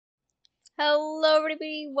Hello,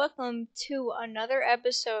 everybody. Welcome to another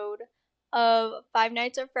episode of Five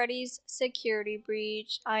Nights at Freddy's Security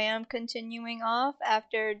Breach. I am continuing off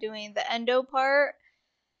after doing the endo part.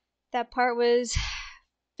 That part was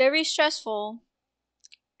very stressful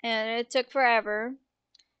and it took forever.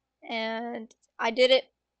 And I did it.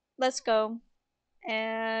 Let's go.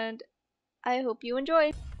 And I hope you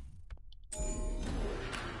enjoy.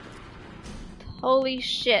 Holy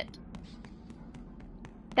shit.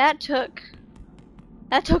 That took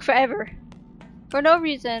forever. For no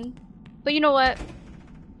reason. But you know what?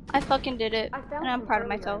 I fucking did it, and I'm proud of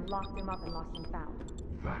myself. Locked him up and lost and found.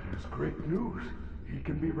 That is great news. He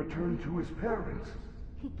can be returned to his parents.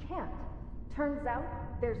 He can't. Turns out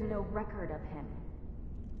there's no record of him.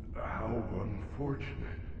 How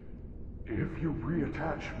unfortunate. If you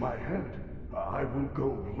reattach my head, I will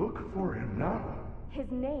go look for him now. His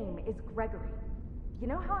name is Gregory. You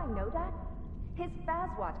know how I know that? His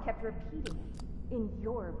Fazwatch kept repeating it in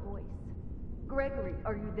your voice. Gregory,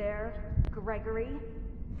 are you there? Gregory?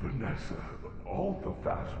 Vanessa, all the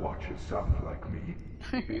fast watches sound like me.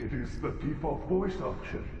 It is the default voice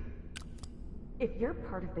option. If you're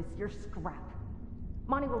part of this, you're scrap.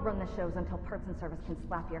 Monty will run the shows until Parts and Service can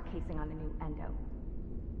slap your casing on a new endo.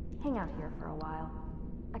 Hang out here for a while.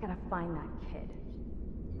 I gotta find that kid.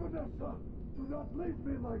 Vanessa, do not leave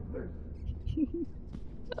me like this.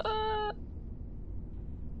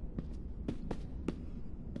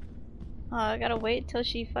 I gotta wait till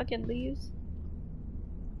she fucking leaves.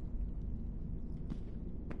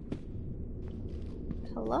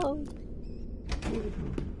 Hello? I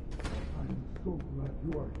am so glad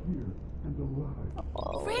you are here and alive.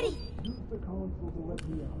 Oh. Freddy! Use the console to let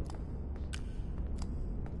me out.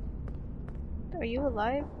 Are you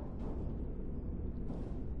alive?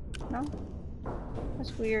 No?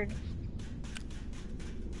 That's weird.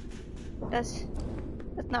 That's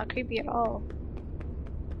not creepy at all.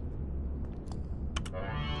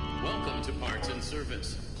 Welcome to Parts and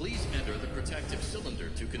Service. Please enter the protective cylinder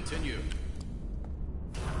to continue.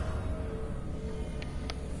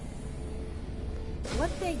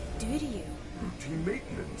 What'd they do to you? Routine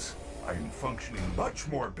maintenance. I am functioning much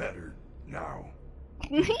more better now.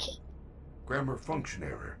 Grammar function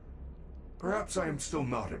error. Perhaps I am still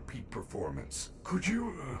not at peak performance. Could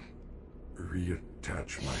you,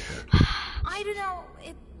 reattach my head? I don't know.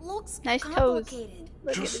 It looks Nice toes. complicated.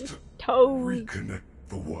 Look at Just his toes. reconnect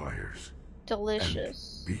the wires.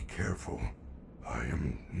 Delicious. And be careful. I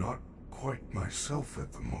am not quite myself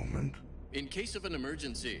at the moment. In case of an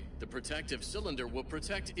emergency, the protective cylinder will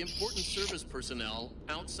protect important service personnel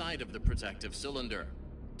outside of the protective cylinder.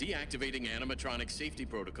 Deactivating animatronic safety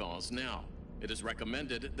protocols now. It is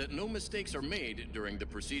recommended that no mistakes are made during the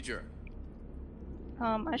procedure.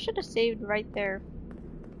 I should have saved right there.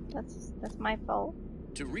 That's my fault.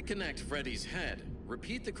 To reconnect Freddy's head,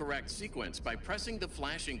 repeat the correct sequence by pressing the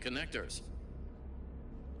flashing connectors.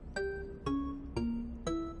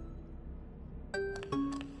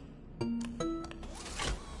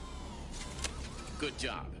 Good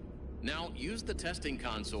job. Now use the testing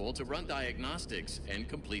console to run diagnostics and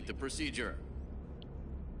complete the procedure.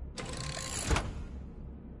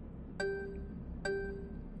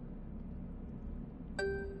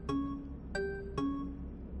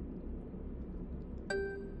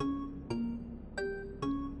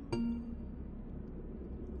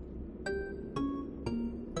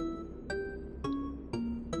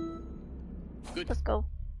 Good Let's go.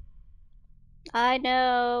 I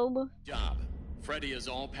know. job. Freddy is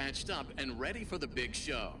all patched up and ready for the big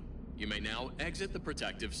show. You may now exit the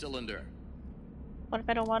protective cylinder. What if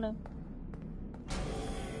I don't want to?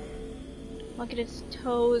 Look at his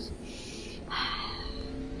toes.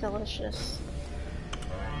 Delicious.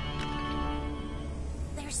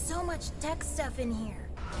 There's so much tech stuff in here.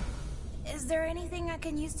 Is there anything I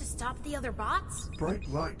can use to stop the other bots? Bright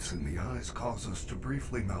lights in the eyes cause us to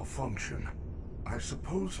briefly malfunction. I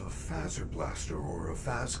suppose a phaser blaster or a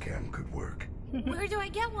phascam could work. Where do I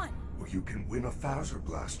get one? Or you can win a phaser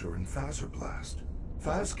blaster in Phaser Blast.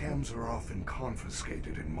 Phascams are often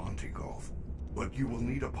confiscated in Monte Golf, but you will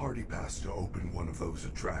need a party pass to open one of those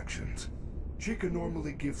attractions. Chica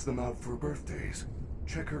normally gives them out for birthdays.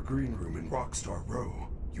 Check her green room in Rockstar Row.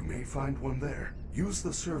 You may find one there. Use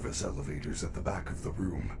the service elevators at the back of the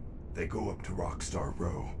room. They go up to Rockstar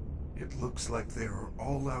Row. It looks like they are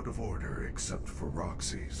all out of order except for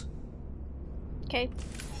Roxy's. Okay.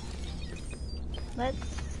 Let's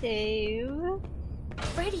save.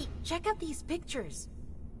 Freddy, check out these pictures.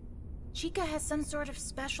 Chica has some sort of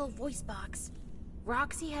special voice box.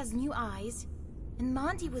 Roxy has new eyes. And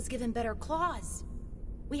Monty was given better claws.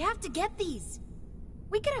 We have to get these.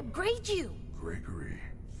 We can upgrade you. Gregory,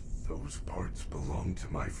 Those parts belong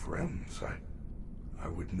to my friends. I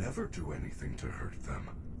would never do anything to hurt them.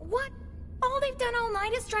 What? All they've done all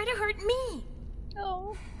night is try to hurt me.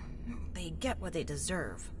 Oh. They get what they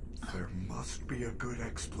deserve. There must be a good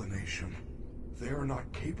explanation. They are not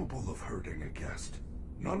capable of hurting a guest.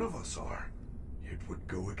 None of us are. It would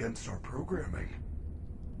go against our programming.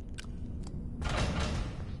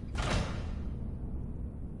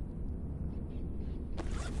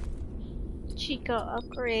 Chica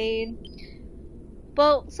upgrade.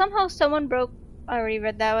 Well, somehow someone broke. I already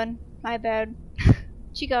read that one. My bad.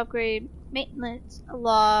 Chica upgrade. Maintenance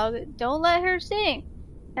log. Don't let her sing.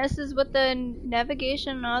 Messes with the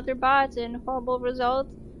navigation on other bots and horrible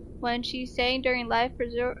results. When she sang during live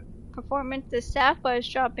performance, the staff was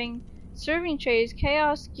dropping serving trays,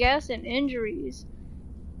 chaos, gas, and injuries.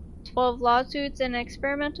 12 lawsuits and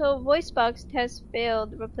experimental voice box test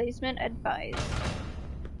failed. Replacement advised.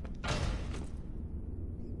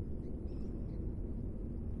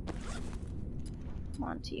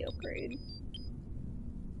 Monty upgrade.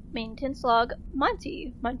 Maintenance log.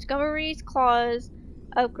 Monty. Montgomery's Claws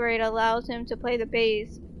upgrade allows him to play the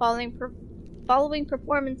bass. Following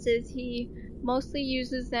performances, he mostly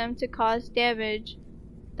uses them to cause damage.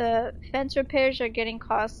 The fence repairs are getting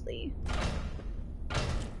costly.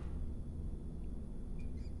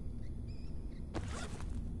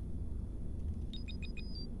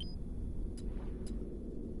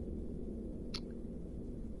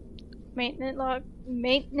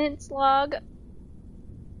 Maintenance log.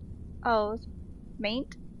 Oh,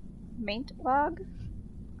 maint log.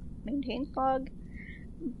 Maintains log.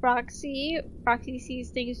 Roxy sees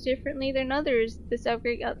things differently than others. This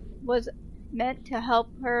upgrade was meant to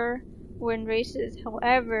help her win races.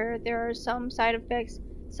 However, there are some side effects.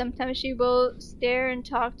 Sometimes she will stare and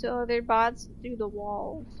talk to other bots through the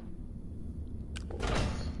walls.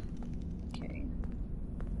 Okay.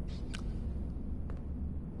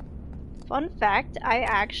 Fun fact, I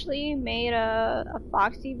actually made a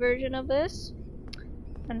Foxy version of this.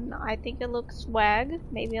 And I think it looks swag.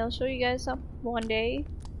 Maybe I'll show you guys some one day.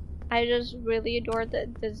 I just really adore the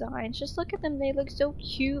designs. Just look at them, they look so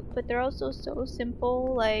cute, but they're also so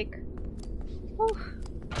simple, like, whew.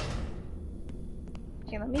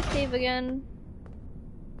 Okay, let me save again.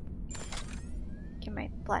 Get my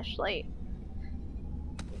flashlight.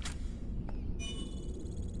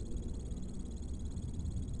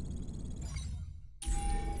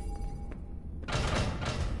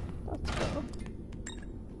 Let's go.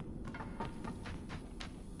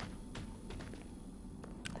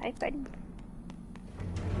 Hi, Freddy.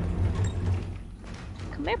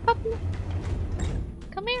 Come here, puppy.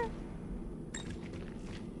 Come here.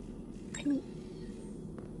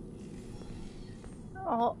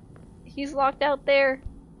 Oh, he's locked out there.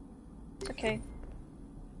 It's okay.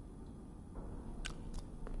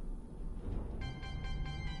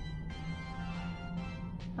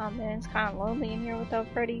 Oh man, it's kind of lonely in here without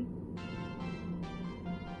Freddy.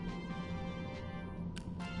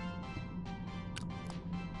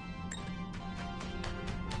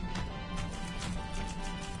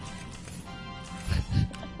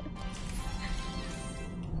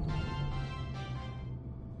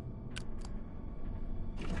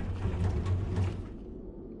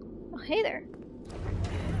 Oh, hey there.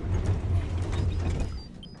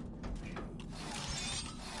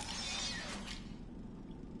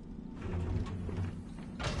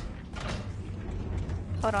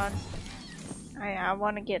 Hold on. I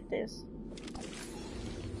want to get this.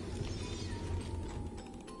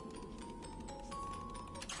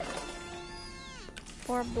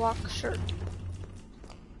 Four block shirt.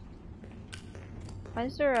 Why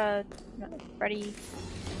is there a Freddy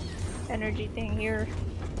energy thing here?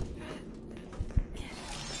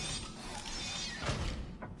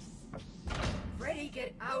 Freddy,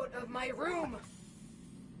 get out of my room!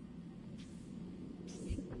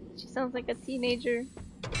 She sounds like a teenager.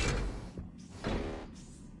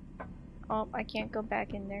 Oh, I can't go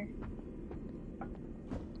back in there.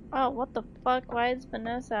 Oh, what the fuck? Why is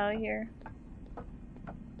Vanessa out here?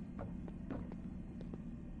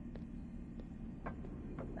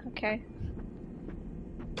 Okay.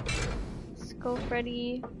 Let's go,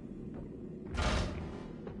 Freddy.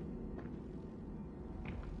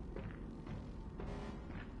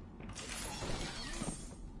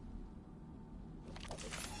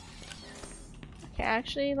 Okay,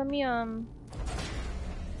 actually, let me,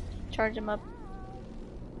 charge him up.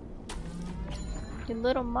 You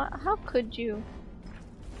little how could you?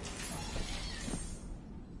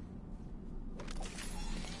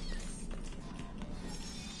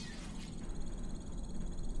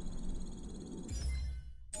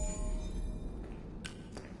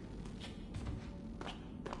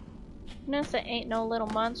 Nessa ain't no little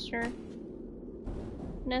monster.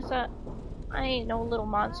 Nessa, I ain't no little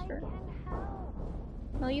monster.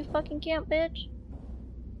 No, you fucking can't, bitch.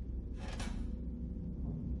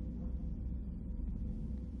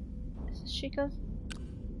 This is Chica's?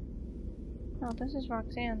 No, this is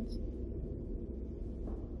Roxanne's.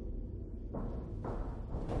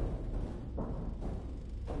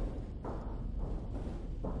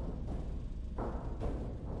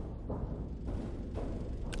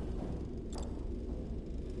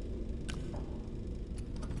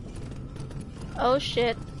 Oh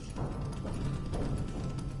shit.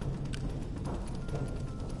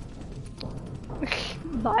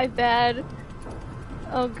 My bad.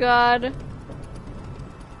 Oh god.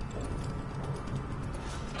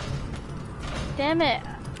 Damn it.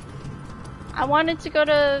 I wanted to go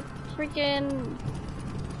to freaking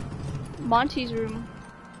Monty's room.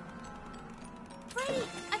 Freddy,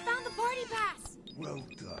 I found the party pass. Well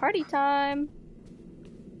done. Party time.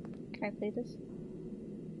 Can I play this?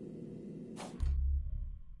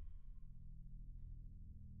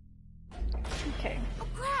 Okay. Oh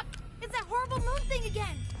crap! It's that horrible moon thing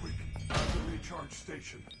again. Quick, to the recharge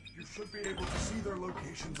station. You should be able to see their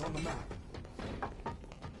locations on the map.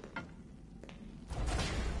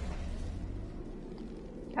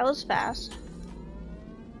 That was fast.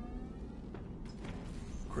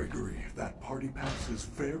 Gregory, that party pass is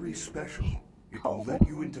very special. It will let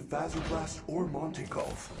you into Blast or Monte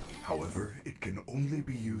Golf. However, it can only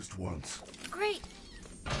be used once. Great.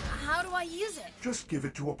 How do I use it? Just give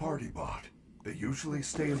it to a party bot. They usually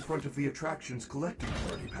stay in front of the attractions collecting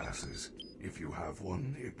party passes. If you have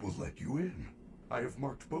one, it will let you in. I have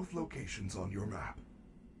marked both locations on your map.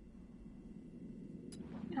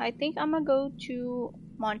 I think I'm gonna go to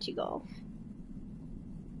Monty Golf.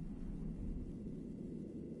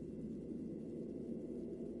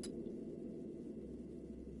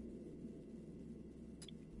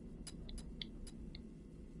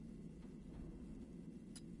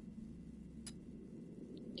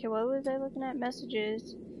 Okay, what was I looking at?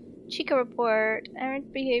 Messages. Chica report.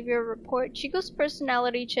 Errant behavior report. Chico's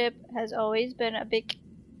personality chip has always been a bit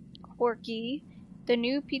quirky. The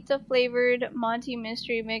new pizza flavored Monty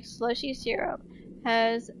Mystery Mix slushy syrup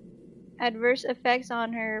has adverse effects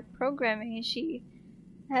on her programming. She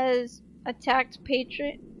has attacked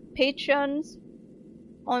patrons,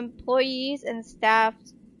 employees, and staff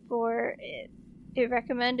for it. It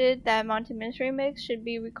recommended that Monty Mystery Mix should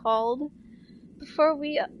be recalled before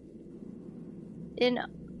we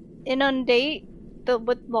inundate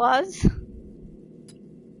with laws.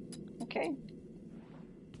 Okay.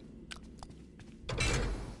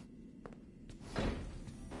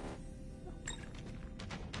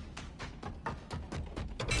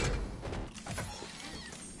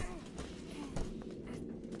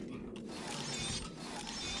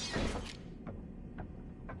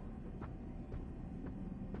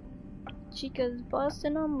 Chica's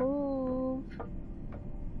busting a move.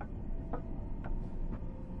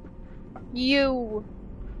 You.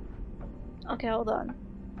 Okay, hold on.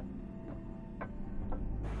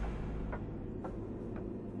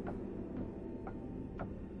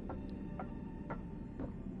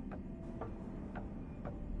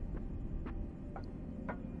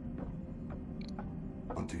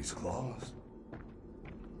 Monty's claws.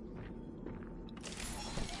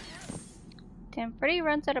 Damn, Freddy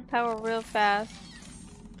runs out of power real fast.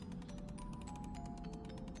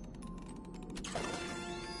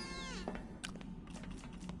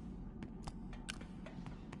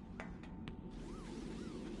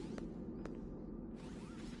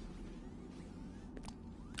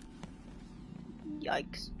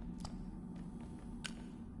 Yikes.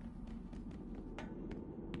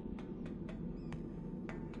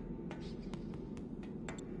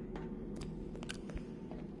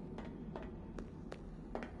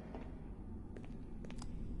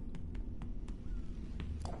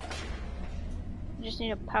 I just need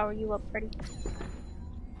to power you up, Freddy.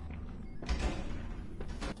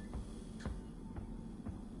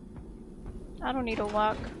 I don't need to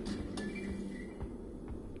walk.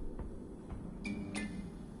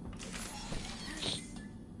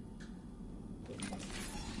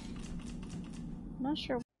 Not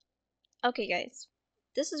sure. Okay, guys.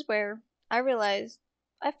 This is where I realized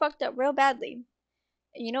I fucked up real badly.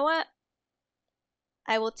 And you know what?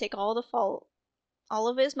 I will take all the fault. All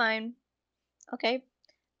of it is mine. Okay?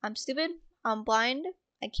 I'm stupid. I'm blind.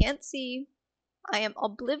 I can't see. I am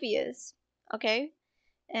oblivious. Okay?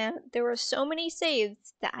 And there were so many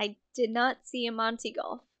saves that I did not see in Monty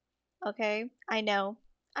Golf. Okay? I know.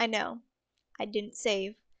 I know. I didn't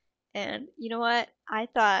save. And you know what? I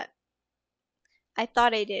thought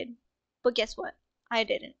I did. But guess what? I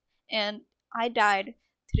didn't. and I died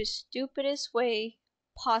to the stupidest way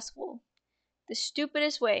possible. The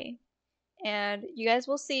stupidest way. And you guys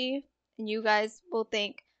will see, and you guys will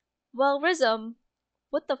think, well, Rism,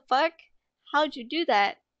 what the fuck? How'd you do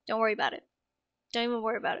that? Don't worry about it. Don't even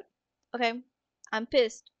worry about it. Okay? I'm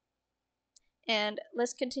pissed. And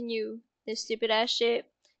let's continue this stupid ass shit.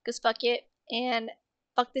 Cause fuck it. And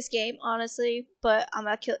fuck this game, honestly. But I'm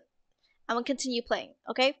gonna continue playing,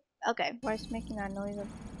 okay? Okay. Why is making that noise?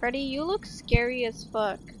 Freddy, you look scary as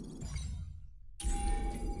fuck.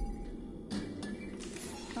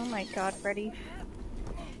 Oh my god, Freddy.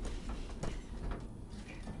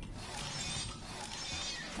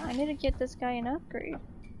 I need to get this guy an upgrade.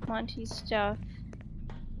 Monty's stuff.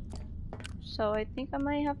 So I think I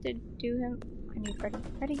might have to do him. I need Freddy.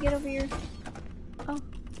 Freddy, get over here. Oh.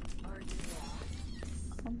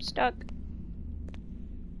 I'm stuck.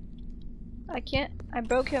 I can't. I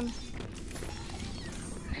broke him.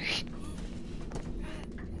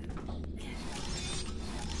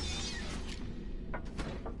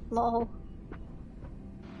 Lol.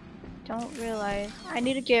 Don't realize. I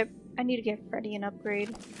need to get Freddy an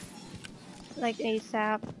upgrade. Like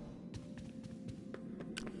ASAP.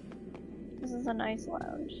 This is a nice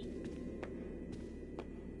lounge.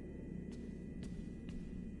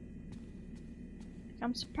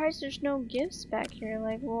 I'm surprised there's no gifts back here.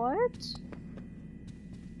 Like, what?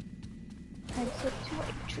 Exit to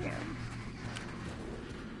atrium.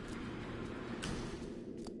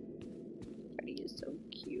 Freddy is so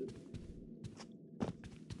cute.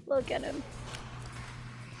 Look at him.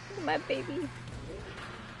 Look at my baby.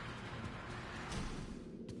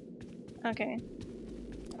 Okay.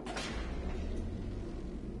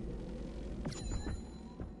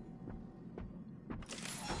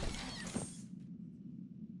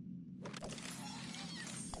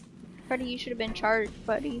 Freddy, you should have been charged,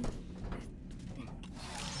 buddy.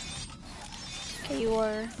 Okay, you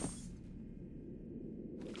are.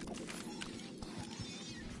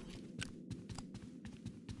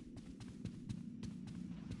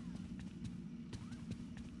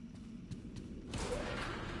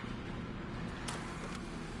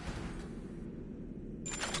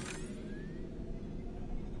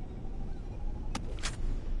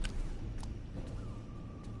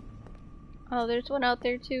 Oh, there's one out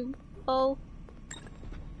there too. Oh.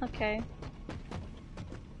 Okay.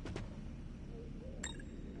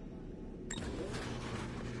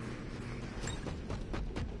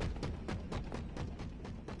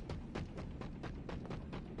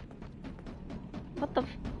 What the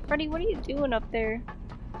Freddy, what are you doing up there?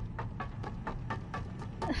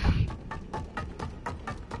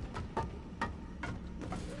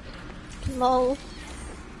 Lol.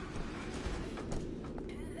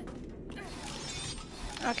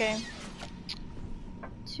 Okay.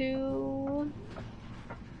 Two.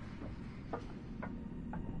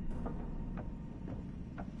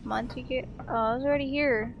 Monty get. Oh, I was already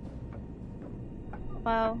here.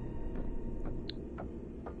 Wow.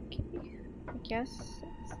 Okay. I guess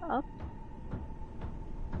it's up.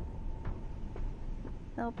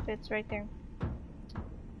 Nope, it's right there.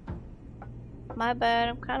 My bad,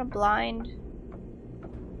 I'm kind of blind.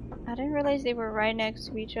 I didn't realize they were right next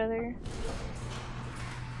to each other.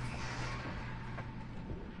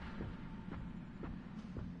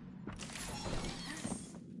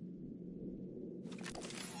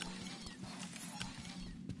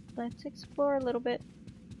 Let's explore a little bit.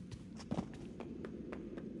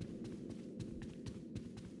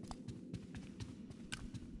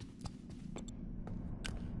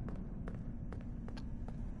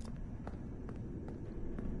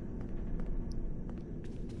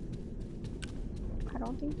 I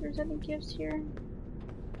don't think there's any gifts here.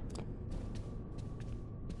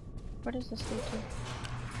 What does this lead to?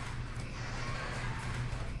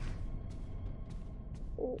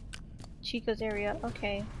 Oh, Chica's area,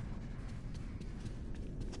 okay.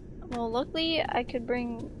 Well, luckily I could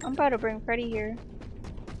bring. I'm about to bring Freddy here.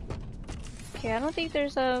 Okay, I don't think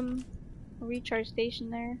there's a recharge station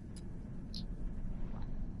there.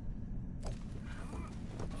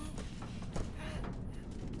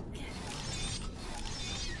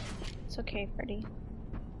 It's okay, Freddy.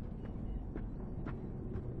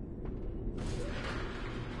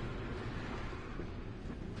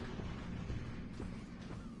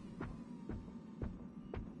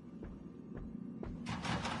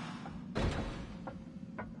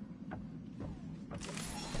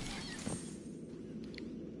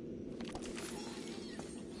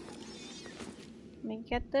 Let me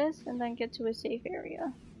get this and then get to a safe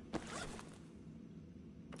area.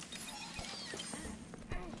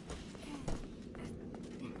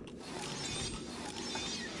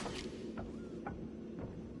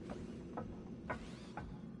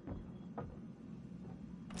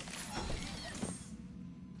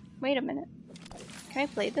 Wait a minute. Can I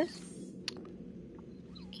play this?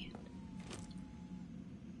 You can't.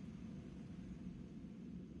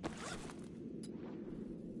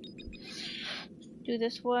 Do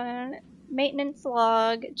this one. Maintenance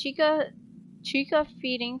log. Chica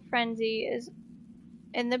feeding frenzy is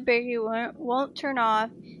in the bakery won't turn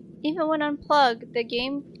off. Even when unplugged, the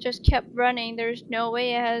game just kept running. There's no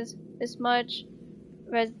way it has this much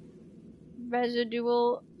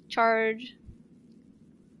residual charge.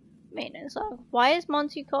 Maintenance log. Why is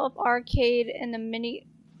Monty Golf Arcade in the mini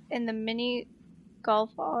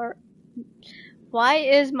golf Why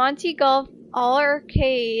is Monty Golf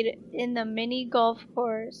Arcade in the mini golf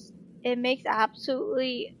course? It makes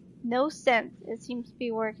absolutely no sense. It seems to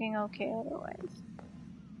be working okay otherwise.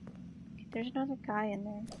 Okay, there's another guy in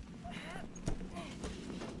there.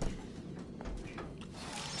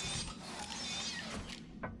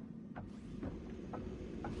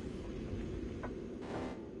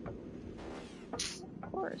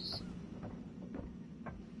 Of course.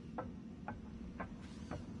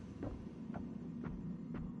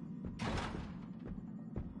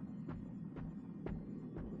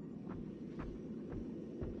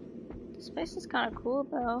 This place is kind of cool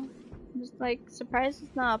though. I'm just like surprised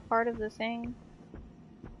it's not a part of the thing.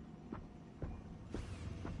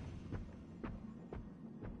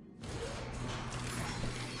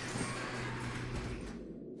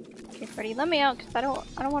 Okay, Freddy, let me out because I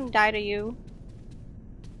don't want to die to you.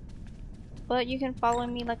 But you can follow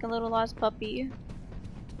me like a little lost puppy.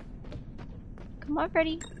 Come on,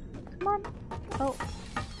 Freddy. Come on. Oh.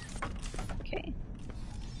 Okay.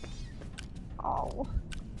 Oh.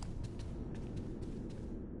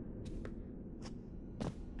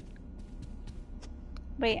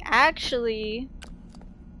 Wait, actually.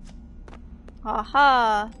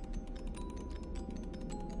 Haha.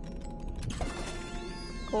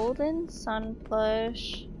 Golden Sun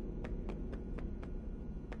plush.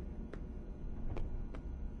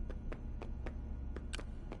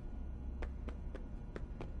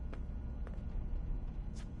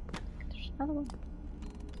 There's another one.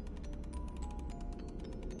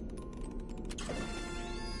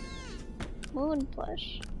 Moon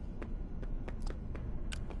plush.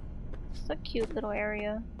 It's a cute little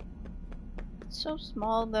area. It's so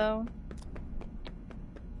small though.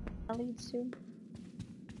 That leads to.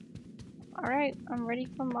 Alright, I'm ready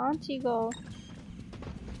for Monty Golf.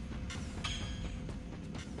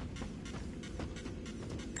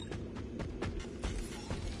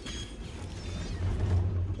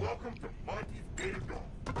 Welcome to Monty's Gator Golf,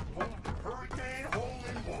 home to Hurricane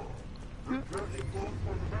Hole-in-One. Returning golf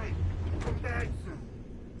for the night. Come back soon.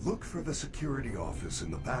 Look for the security office in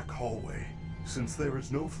the back hallway. Since there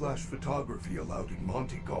is no flash photography allowed in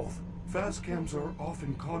Monty Golf, fast cams are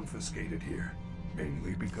often confiscated here.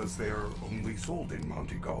 Mainly because they are only sold in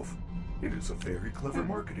Monty Golf. It is a very clever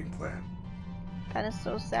marketing plan. That is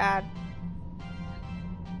so sad.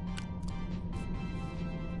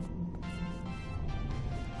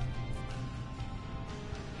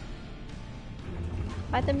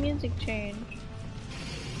 Why'd the music change?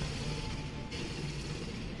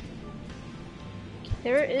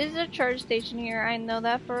 There is a charge station here, I know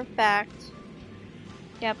that for a fact.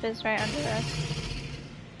 Yep, it's right under us.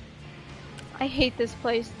 I hate this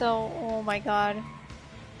place though, oh my god.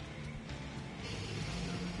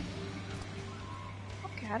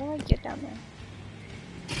 Okay, how do I get down there?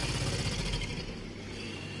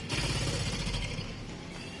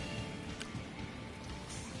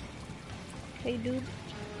 Hey dude.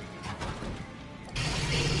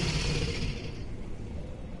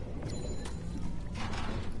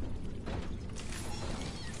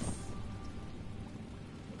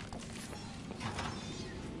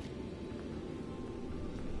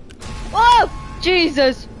 Whoa!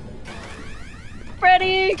 Jesus!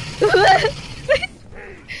 Freddy!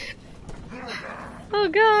 Oh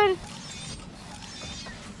god.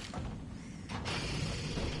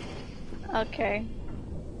 Okay.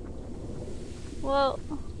 Well.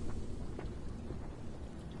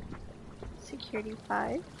 Security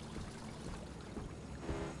 5.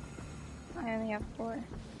 I only have 4.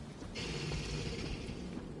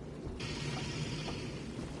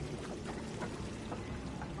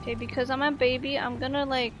 Okay, because I'm a baby, I'm gonna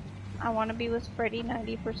like, I want to be with Freddy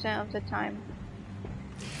 90% of the time.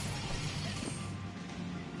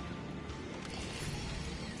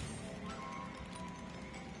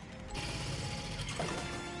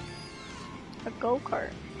 A go-kart.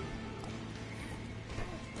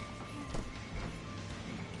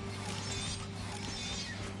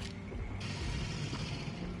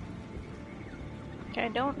 Okay, I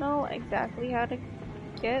don't know exactly how to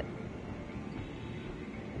get.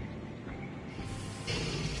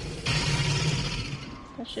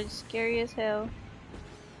 That shit's scary as hell.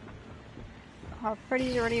 Oh,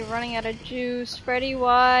 Freddy's already running out of juice. Freddy,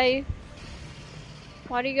 why?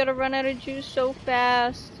 Why do you gotta run out of juice so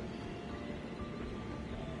fast?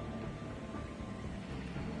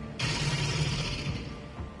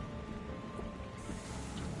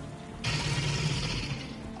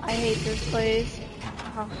 I hate this place.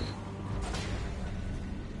 Oh.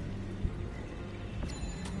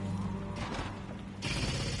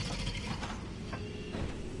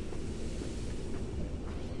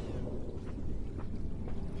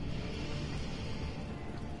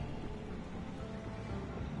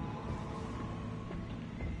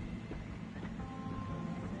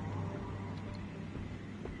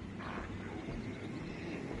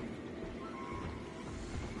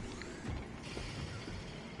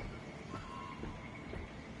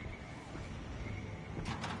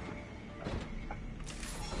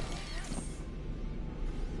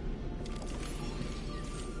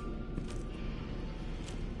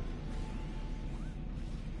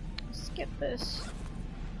 Skip this.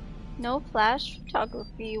 No flash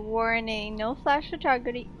photography. Warning. No flash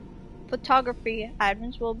photography.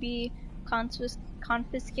 Items will be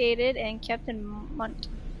confiscated and kept in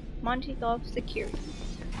Monty Golf security.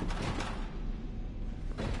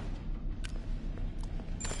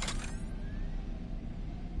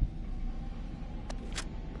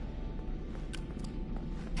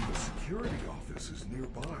 The security office is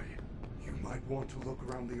nearby. You might want to look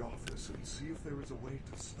around the office and see if there is a way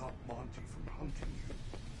to stop Monty from hunting you.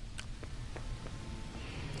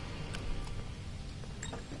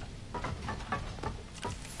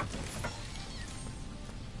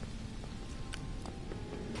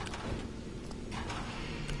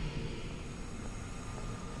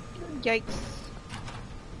 Yikes.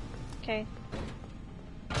 Okay.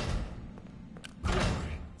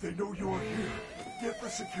 They know you are here. Get the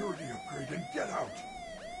security upgrade and get out.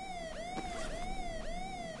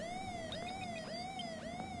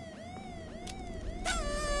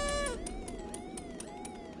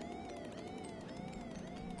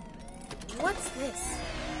 What's this?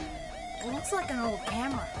 It looks like an old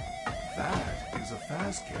camera. That is a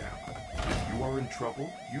fast cam. If you are in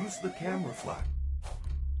trouble, use the camera flash.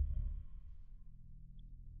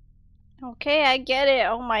 Okay, I get it.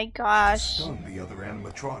 Oh my gosh. Stun the other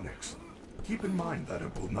animatronics. Keep in mind that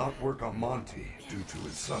it will not work on Monty due to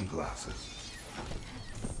his sunglasses.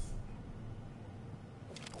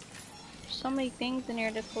 So many things in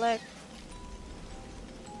here to collect.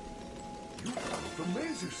 You got the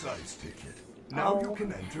Mazer size ticket. Now you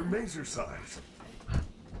can enter Mazer size.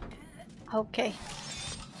 Okay.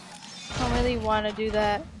 I don't really want to do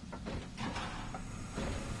that.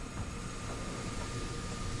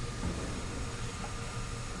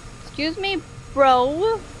 Excuse me,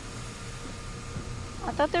 bro.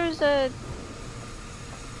 I thought there was a...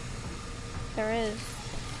 There is.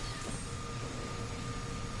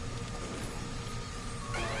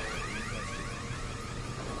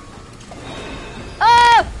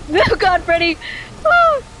 Ah! Oh God, Freddy!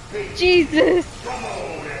 Oh, Jesus!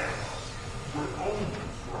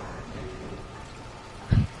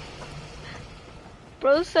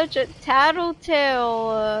 Bro's such a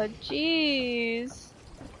tattletale. Jeez.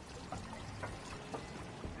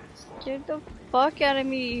 Scared the fuck out of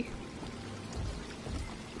me.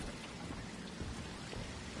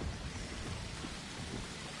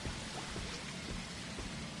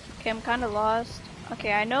 Okay, I'm kinda lost.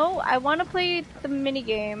 Okay, I know I wanna play the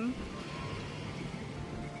minigame.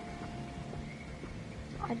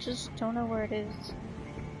 I just don't know where it is.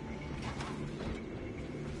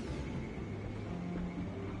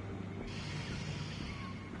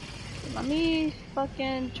 Let me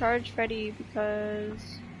fucking charge Freddy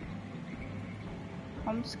because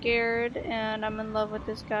I'm scared and I'm in love with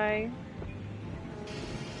this guy.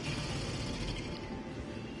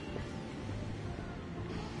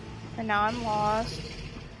 And now I'm lost.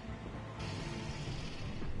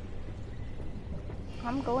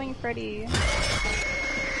 I'm going Freddy.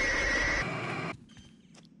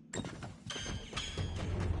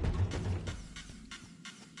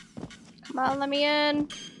 Come on, let me in.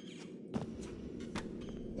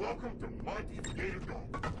 Welcome to Monty's Gator Golf,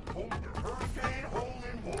 home to Hurricane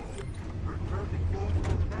Hole-in-One. Returning close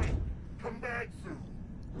for the night. Come back soon.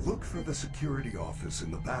 Look for the security office in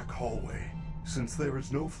the back hallway. Since there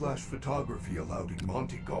is no flash photography allowed in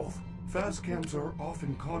Monty Golf, fast cams are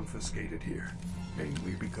often confiscated here,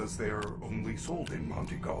 mainly because they are only sold in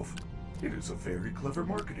Monty Golf. It is a very clever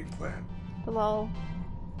marketing plan. Hello.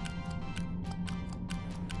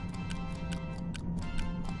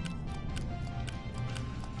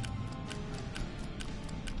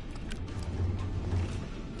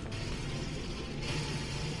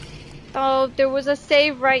 Oh, there was a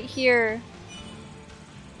save right here.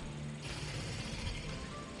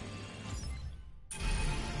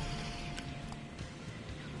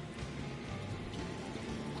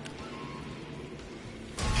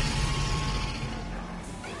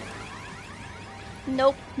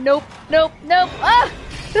 Nope, nope, nope, nope. Ah!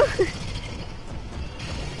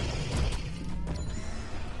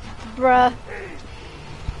 Bruh.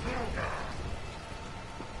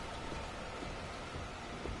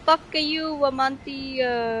 Fuck you, Amanti.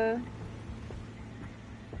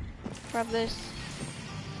 Grab this.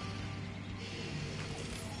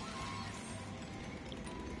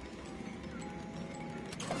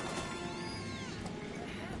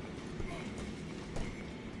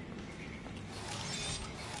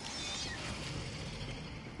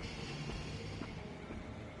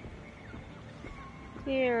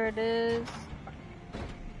 Here it is.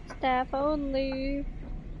 Staff only.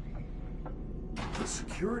 The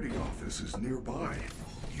security office is nearby.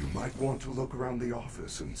 You might want to look around the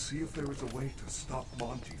office and see if there is a way to stop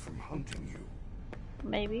Monty from hunting you.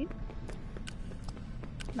 Maybe.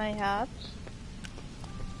 Mayhaps.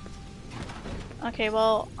 Okay,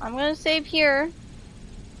 well, I'm gonna save here.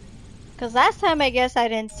 Cause last time I guess I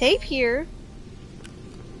didn't save here.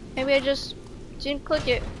 Maybe I just didn't click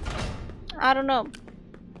it. I don't know.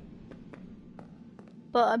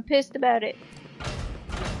 But I'm pissed about it.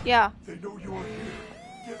 Yeah. They know you are here.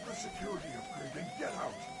 Get the security upgrade and get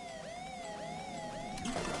out.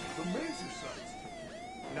 You got the Mazer size.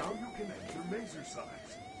 Now you can enter Mazer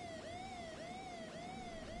size.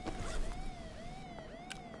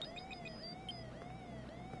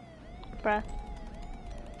 Bruh.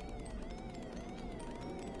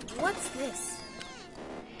 What's this?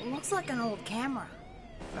 It looks like an old camera.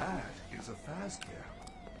 That is a fast cam.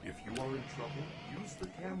 If you are in trouble, use the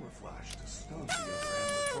camera flash to stun the other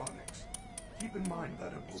animatronics. Keep in mind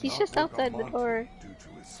that it will He's not just work outside on the Monty door. due to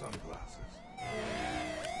his sunglasses.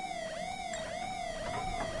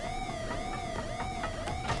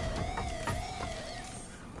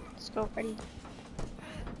 Let's go, Freddy.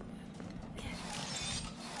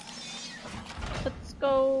 Let's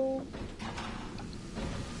go.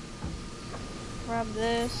 Grab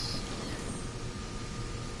this.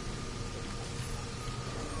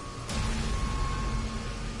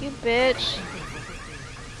 You bitch.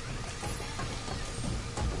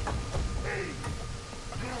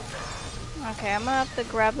 Okay, I'm gonna have to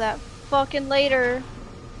grab that fucking later.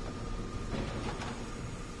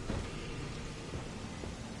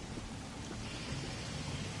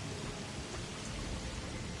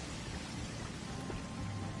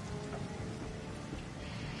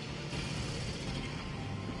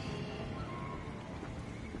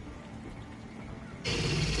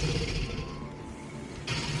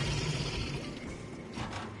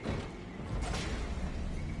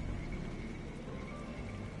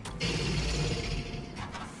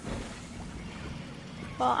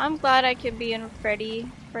 Well, I'm glad I could be in Freddy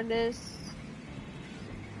for this.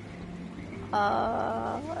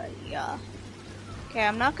 Yeah. Okay,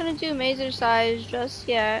 I'm not gonna do Mazer size just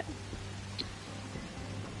yet.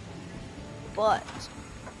 But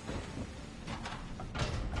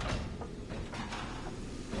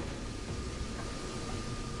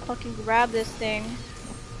fucking grab this thing.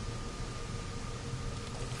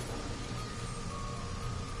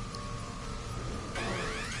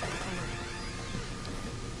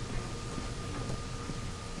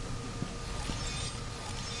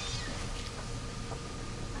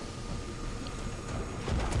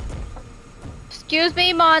 Excuse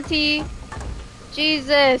me, Monty.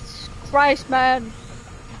 Jesus Christ, man.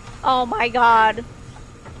 Oh my god.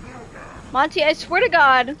 Monty, I swear to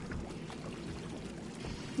God.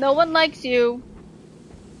 No one likes you.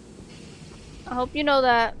 I hope you know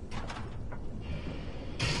that.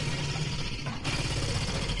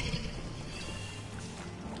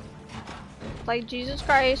 Like Jesus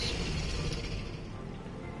Christ.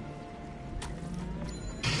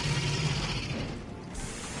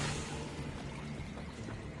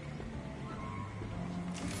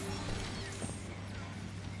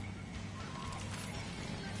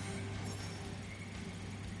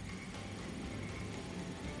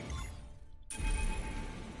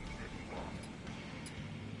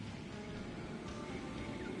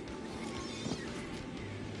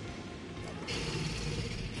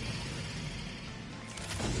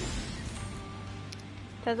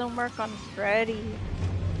 Doesn't work on Freddy.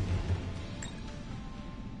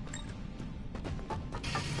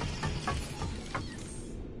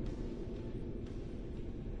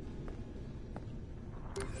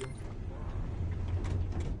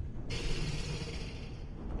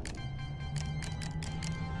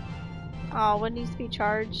 Oh, what needs to be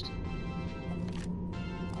charged?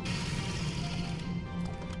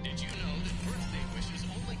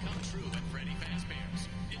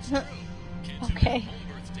 Kids who Okay. have home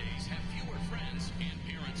birthdays have fewer friends and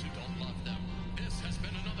parents who don't love them. This has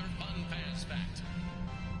been another fun Faz fact.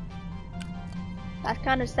 That's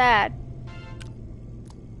kind of sad.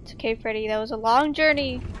 It's okay, Freddy. That was a long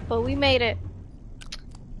journey, but we made it.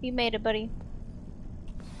 We made it, buddy.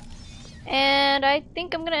 And I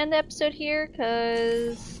think I'm gonna end the episode here,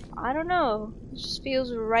 cause I don't know. It just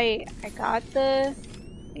feels right. You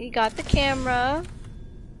got the camera,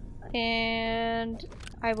 and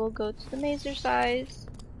I will go to the mazer size.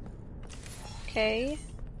 Okay.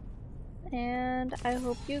 And I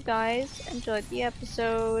hope you guys enjoyed the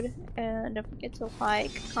episode, and don't forget to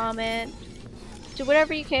like, comment, do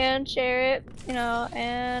whatever you can, share it,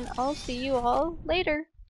 and I'll see you all later.